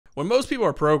When most people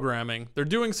are programming, they're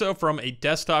doing so from a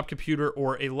desktop computer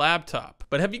or a laptop.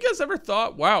 But have you guys ever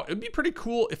thought, wow, it'd be pretty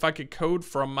cool if I could code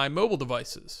from my mobile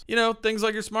devices? You know, things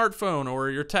like your smartphone or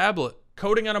your tablet.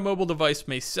 Coding on a mobile device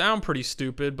may sound pretty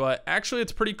stupid, but actually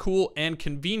it's pretty cool and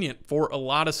convenient for a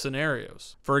lot of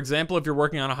scenarios. For example, if you're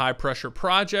working on a high pressure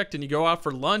project and you go out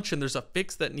for lunch and there's a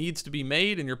fix that needs to be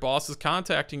made and your boss is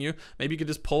contacting you, maybe you could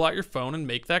just pull out your phone and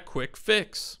make that quick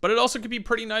fix. But it also could be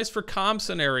pretty nice for comm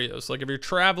scenarios, like if you're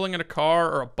traveling in a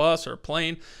car or a bus or a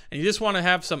plane and you just want to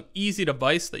have some easy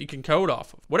device that you can code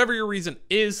off of. Whatever your reason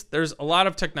is, there's a lot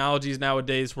of technologies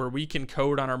nowadays where we can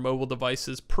code on our mobile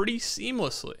devices pretty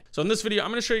seamlessly. So in this video,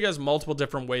 I'm going to show you guys multiple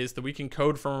different ways that we can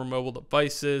code from our mobile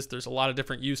devices. There's a lot of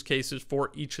different use cases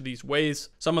for each of these ways.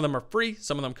 Some of them are free,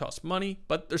 some of them cost money,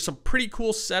 but there's some pretty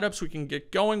cool setups we can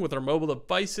get going with our mobile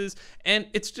devices. And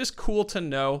it's just cool to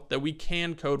know that we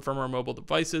can code from our mobile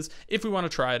devices if we want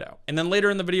to try it out. And then later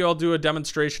in the video, I'll do a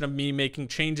demonstration of me making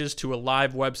changes to a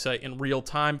live website in real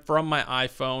time from my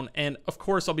iPhone. And of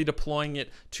course, I'll be deploying it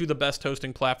to the best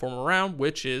hosting platform around,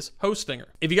 which is Hostinger.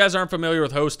 If you guys aren't familiar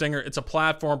with Hostinger, it's a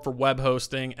platform for web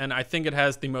hosting, and I think it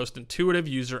has the most intuitive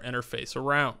user interface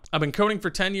around. I've been coding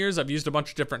for 10 years. I've used a bunch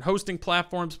of different hosting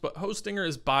platforms, but Hostinger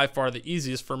is by far the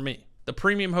easiest for me. The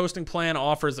premium hosting plan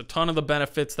offers a ton of the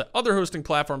benefits that other hosting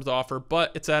platforms offer,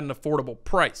 but it's at an affordable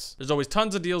price. There's always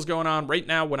tons of deals going on. Right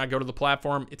now, when I go to the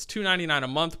platform, it's $2.99 a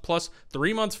month plus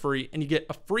 3 months free, and you get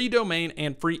a free domain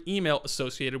and free email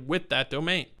associated with that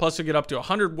domain. Plus, you get up to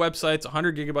 100 websites,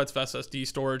 100 gigabytes of SSD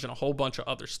storage, and a whole bunch of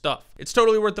other stuff. It's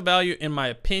totally worth the value, in my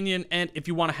opinion, and if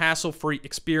you want a hassle-free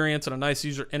experience and a nice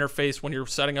user interface when you're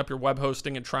setting up your web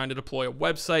hosting and trying to deploy a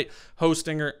website,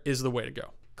 Hostinger is the way to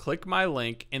go. Click my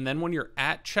link, and then when you're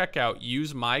at checkout,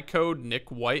 use my code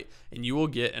NickWhite, and you will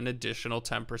get an additional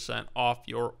 10% off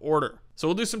your order. So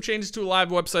we'll do some changes to a live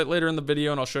website later in the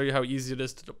video, and I'll show you how easy it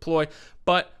is to deploy.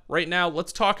 But right now,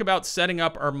 let's talk about setting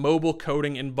up our mobile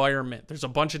coding environment. There's a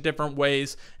bunch of different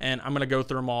ways, and I'm going to go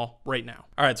through them all right now.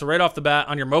 All right, so right off the bat,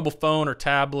 on your mobile phone or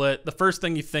tablet, the first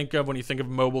thing you think of when you think of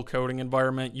mobile coding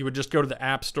environment, you would just go to the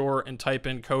App Store and type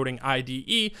in Coding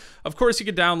IDE. Of course, you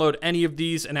could download any of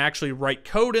these and actually write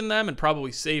code in them and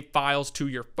probably save files to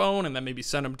your phone and then maybe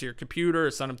send them to your computer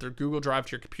or send them through Google Drive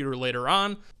to your computer later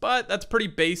on. But that's pretty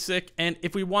basic, and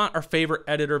if we want our favorite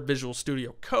editor, Visual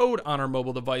Studio Code, on our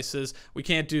mobile devices, we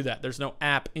can't do that. There's no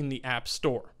app in the App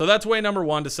Store. So that's way number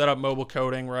one to set up mobile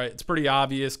coding, right? It's pretty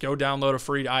obvious. Go download a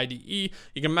free IDE.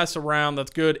 You can mess around.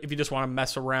 That's good if you just want to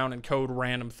mess around and code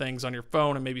random things on your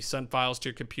phone and maybe send files to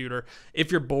your computer.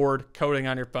 If you're bored coding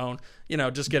on your phone, you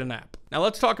know, just get an app. Now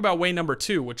let's talk about way number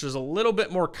two, which is a little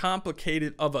bit more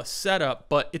complicated of a setup,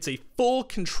 but it's a full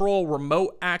control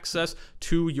remote access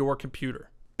to your computer.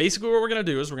 Basically, what we're going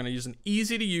to do is we're going to use an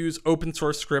easy-to-use open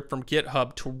source script from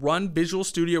GitHub to run Visual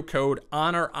Studio Code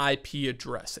on our IP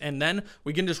address. And then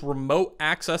we can just remote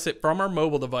access it from our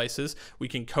mobile devices. We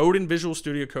can code in Visual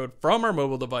Studio Code from our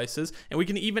mobile devices, and we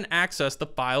can even access the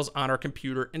files on our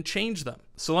computer and change them.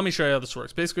 So let me show you how this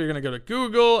works. Basically, you're going to go to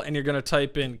Google, and you're going to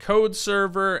type in code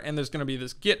server, and there's going to be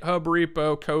this GitHub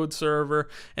repo, code server,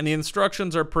 and the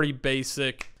instructions are pretty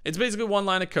basic. It's basically one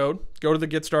line of code. Go to the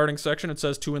Get Starting section. It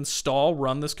says to install,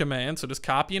 run this command. So just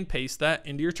copy and paste that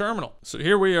into your terminal. So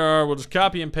here we are. We'll just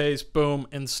copy and paste, boom,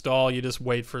 install. You just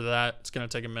wait for that. It's going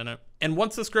to take a minute. And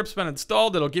once the script's been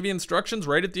installed, it'll give you instructions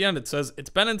right at the end. It says it's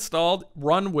been installed,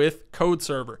 run with code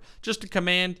server. Just a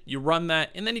command, you run that,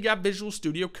 and then you got Visual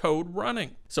Studio Code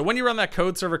running. So when you run that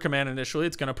code server command initially,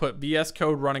 it's going to put VS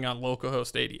Code running on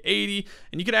localhost 8080,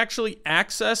 and you can actually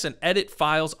access and edit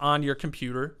files on your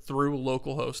computer through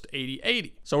localhost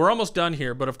 8080. So we're almost done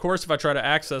here, but of course, if I try to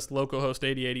access localhost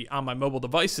 8080 on my mobile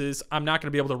devices, I'm not going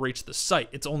to be able to reach the site.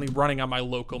 It's only running on my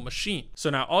local machine. So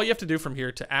now all you have to do from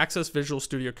here to access Visual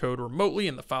Studio Code remotely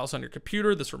in the files on your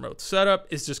computer, this remote setup,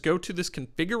 is just go to this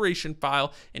configuration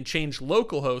file and change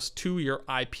localhost to your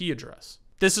IP address.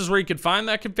 This is where you can find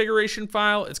that configuration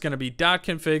file. It's going to be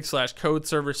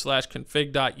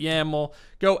 .config/codeserver/config.yaml.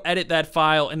 Go edit that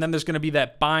file, and then there's going to be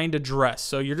that bind address.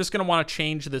 So you're just going to want to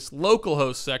change this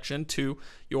localhost section to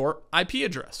your IP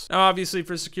address. Now, obviously,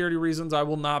 for security reasons, I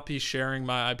will not be sharing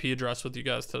my IP address with you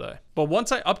guys today. But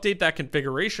once I update that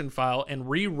configuration file and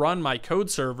rerun my code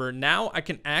server, now I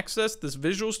can access this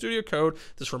Visual Studio Code,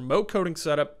 this remote coding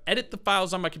setup, edit the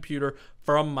files on my computer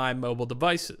from my mobile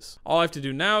devices. All I have to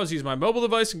do now is use my mobile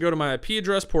device and go to my IP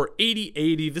address, port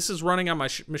 8080. This is running on my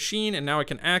machine, and now I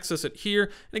can access it here,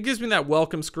 and it gives me that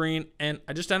welcome screen, and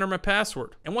I just enter my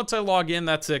password. And once I log in,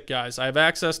 that's it, guys. I have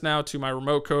access now to my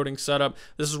remote coding setup.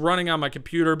 This is running on my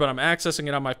computer, but I'm accessing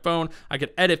it on my phone. I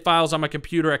could edit files on my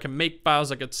computer. I can make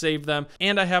files. I could save them.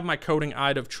 And I have my coding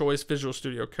IDE of choice, Visual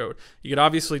Studio Code. You could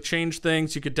obviously change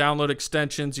things. You could download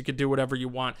extensions. You could do whatever you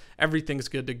want. Everything's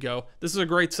good to go. This is a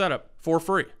great setup for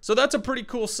free. So that's a pretty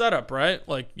cool setup, right?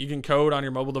 Like you can code on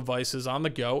your mobile devices on the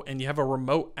go and you have a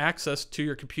remote access to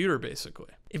your computer basically.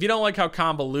 If you don't like how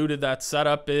convoluted that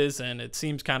setup is and it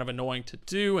seems kind of annoying to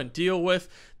do and deal with,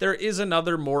 there is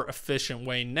another more efficient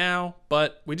way now,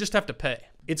 but we just have to pay.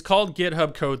 It's called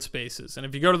GitHub Codespaces, and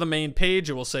if you go to the main page,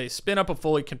 it will say spin up a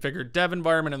fully configured dev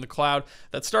environment in the cloud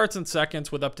that starts in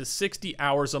seconds with up to 60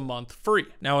 hours a month free.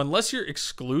 Now, unless you're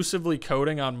exclusively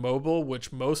coding on mobile,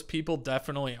 which most people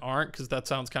definitely aren't because that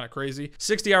sounds kind of crazy,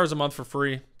 60 hours a month for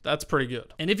free, that's pretty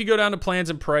good. And if you go down to plans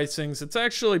and pricings, it's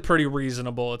actually pretty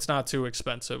reasonable. It's not too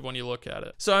expensive when you look at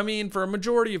it. So, I mean, for a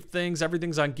majority of things,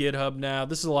 everything's on GitHub now.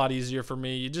 This is a lot easier for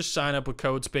me. You just sign up with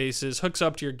Codespaces, hooks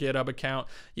up to your GitHub account.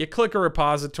 You click a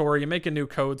repository, you make a new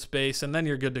Codespace, and then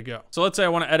you're good to go. So let's say I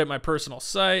want to edit my personal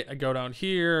site. I go down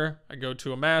here, I go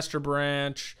to a master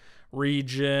branch,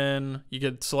 region. You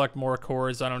could select more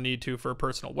cores. I don't need to for a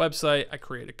personal website. I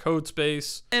create a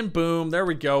Codespace and boom, there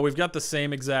we go. We've got the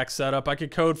same exact setup. I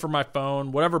could code from my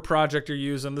phone, whatever project you're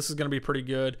using. This is going to be pretty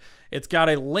good. It's got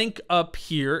a link up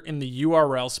here in the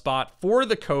URL spot for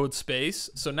the Codespace.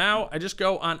 So now I just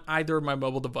go on either of my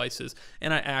mobile devices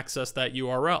and I access that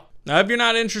URL. Now, if you're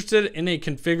not interested in a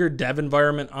configured dev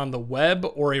environment on the web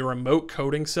or a remote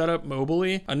coding setup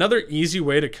mobily, another easy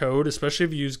way to code, especially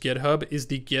if you use GitHub, is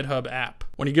the GitHub app.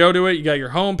 When you go to it, you got your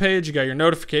home page, you got your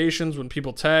notifications when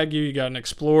people tag you, you got an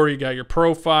Explorer, you got your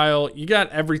profile, you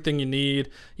got everything you need.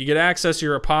 You get access to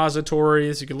your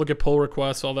repositories, you can look at pull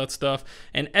requests, all that stuff.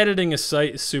 And editing a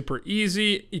site is super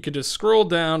easy. You could just scroll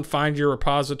down, find your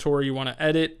repository you want to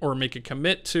edit or make a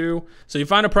commit to. So you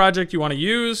find a project you want to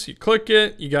use, you click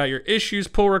it, you got your issues,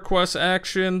 pull requests,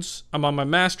 actions. I'm on my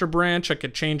master branch. I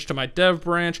could change to my dev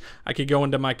branch. I could go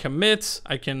into my commits.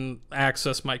 I can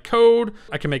access my code.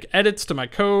 I can make edits to my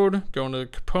code, go into the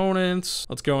components.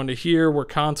 Let's go into here. We're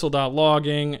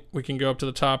console.logging. We can go up to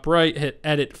the top right, hit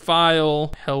edit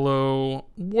file, hello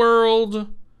world.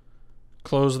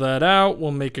 Close that out.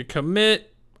 We'll make a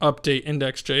commit, update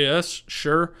index.js.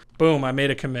 Sure. Boom, I made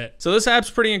a commit. So this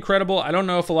app's pretty incredible. I don't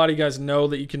know if a lot of you guys know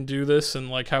that you can do this and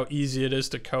like how easy it is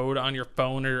to code on your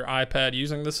phone or your iPad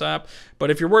using this app. But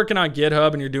if you're working on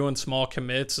GitHub and you're doing small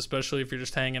commits, especially if you're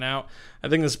just hanging out, I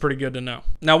think this is pretty good to know.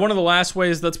 Now, one of the last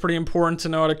ways that's pretty important to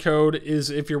know how to code is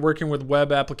if you're working with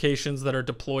web applications that are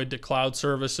deployed to cloud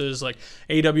services like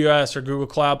AWS or Google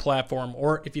Cloud Platform,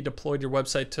 or if you deployed your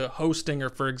website to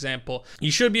Hostinger, for example,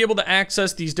 you should be able to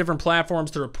access these different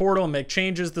platforms through a portal and make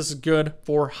changes. This is good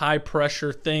for high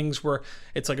pressure things where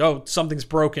it's like, oh, something's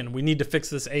broken. We need to fix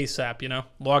this ASAP, you know?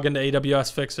 Log into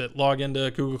AWS, fix it. Log into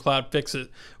Google Cloud, fix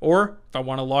it. Or if I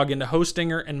want to log into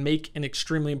Hostinger and make an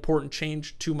extremely important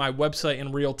change to my website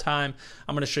in real time,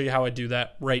 I'm going to show you how I do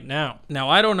that right now. Now,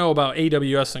 I don't know about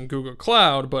AWS and Google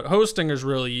Cloud, but Hostinger is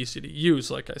really easy to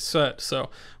use, like I said. So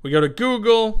we go to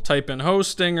Google, type in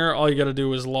Hostinger. All you got to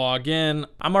do is log in.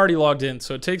 I'm already logged in,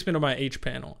 so it takes me to my H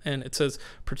panel, and it says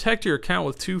protect your account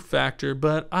with two-factor,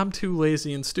 but I'm too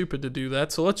lazy and stupid to do that.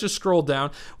 So let's just scroll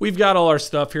down. We've got all our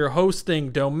stuff here: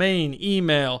 hosting, domain,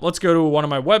 email. Let's go to one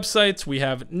of my websites. We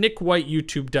have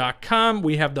nickwhiteyoutube.com.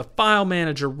 We have the file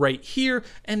manager right here,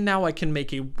 and now I can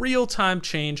make a real-time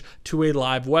change to a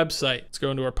live website. Let's go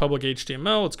into our public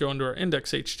HTML. Let's go into our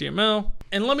index HTML.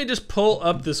 And let me just pull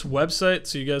up this website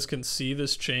so you guys can see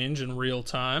this change in real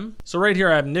time. So right here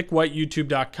I have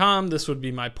nickwhiteyoutube.com. This would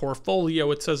be my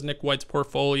portfolio. It says Nick White's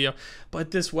portfolio,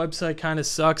 but this website kind of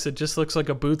sucks. It just looks like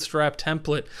a bootstrap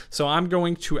template. So I'm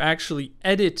going to actually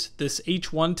edit this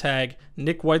H1 tag,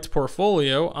 Nick White's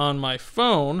portfolio, on my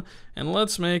phone. And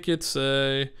let's make it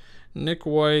say Nick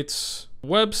White's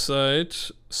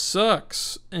website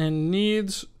sucks and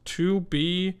needs to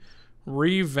be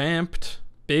revamped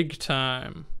big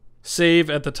time. Save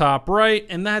at the top right,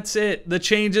 and that's it. The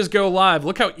changes go live.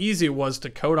 Look how easy it was to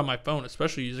code on my phone,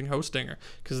 especially using Hostinger,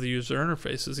 because the user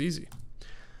interface is easy.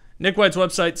 Nick White's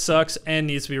website sucks and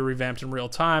needs to be revamped in real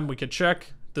time. We could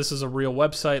check. This is a real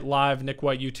website, live,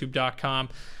 nickwhiteyoutube.com.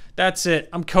 That's it.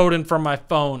 I'm coding from my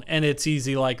phone, and it's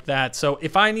easy like that. So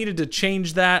if I needed to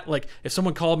change that, like if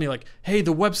someone called me like, hey,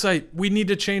 the website, we need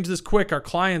to change this quick. Our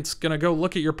client's going to go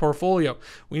look at your portfolio.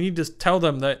 We need to tell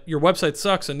them that your website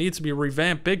sucks and needs to be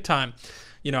revamped big time.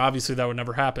 You know, obviously that would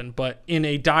never happen, but in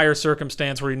a dire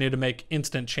circumstance where you need to make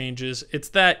instant changes, it's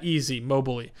that easy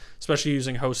mobily, especially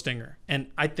using Hostinger. And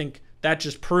I think that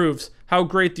just proves how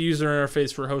great the user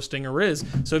interface for Hostinger is.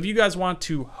 So if you guys want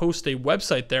to host a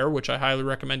website there, which I highly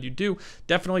recommend you do,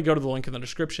 definitely go to the link in the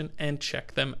description and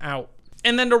check them out.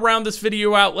 And then to round this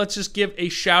video out, let's just give a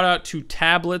shout out to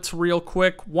tablets real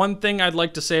quick. One thing I'd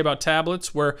like to say about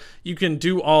tablets, where you can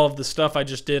do all of the stuff I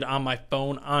just did on my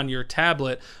phone on your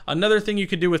tablet. Another thing you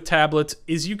can do with tablets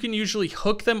is you can usually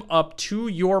hook them up to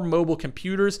your mobile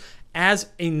computers as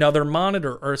another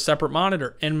monitor or a separate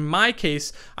monitor. In my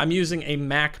case, I'm using a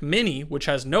Mac Mini, which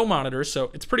has no monitor,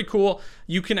 so it's pretty cool.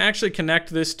 You can actually connect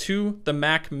this to the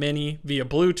Mac Mini via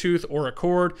Bluetooth or a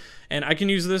cord, and I can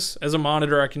use this as a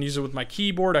monitor. I can use it with my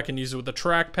keyboard, I can use it with the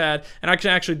trackpad, and I can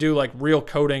actually do like real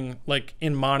coding like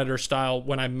in monitor style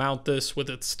when I mount this with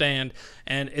its stand.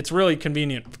 And it's really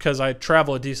convenient because I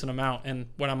travel a decent amount, and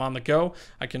when I'm on the go,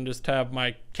 I can just have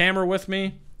my camera with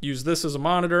me, use this as a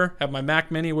monitor, have my Mac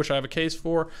Mini, which I have a case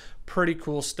for. Pretty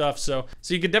cool stuff. So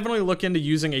you could definitely look into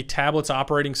using a tablet's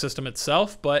operating system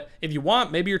itself, but if you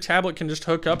want, maybe your tablet can just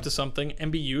hook up to something and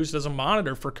be used as a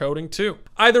monitor for coding too.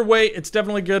 Either way, it's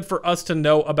definitely good for us to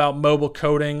know about mobile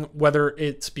coding, whether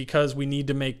it's because we need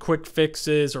to make quick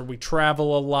fixes, or we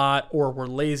travel a lot, or we're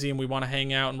lazy and we want to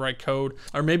hang out and write code,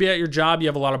 or maybe at your job you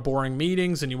have a lot of boring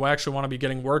meetings and you actually want to be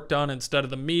getting work done instead of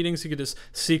the meetings. You could just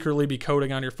secretly be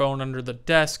coding on your phone under the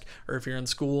desk, or if you're in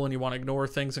school and you want to ignore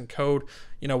things and code,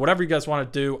 you know, whatever you guys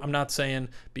want to do. I'm not saying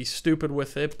be stupid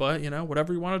with it, but you know,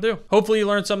 whatever you want to do. Hopefully you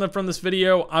learned something from this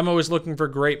video. I'm always looking for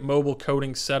great mobile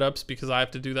coding setups because I have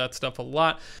to do that stuff a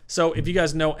lot. So if you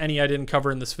guys know any I didn't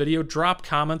cover in this video, drop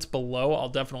comments below. I'll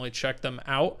definitely check them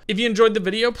out. If you enjoyed the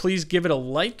video, please give it a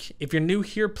like. If you're new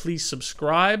here, please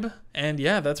subscribe. And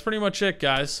yeah, that's pretty much it,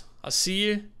 guys. I'll see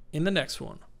you in the next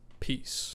one. Peace.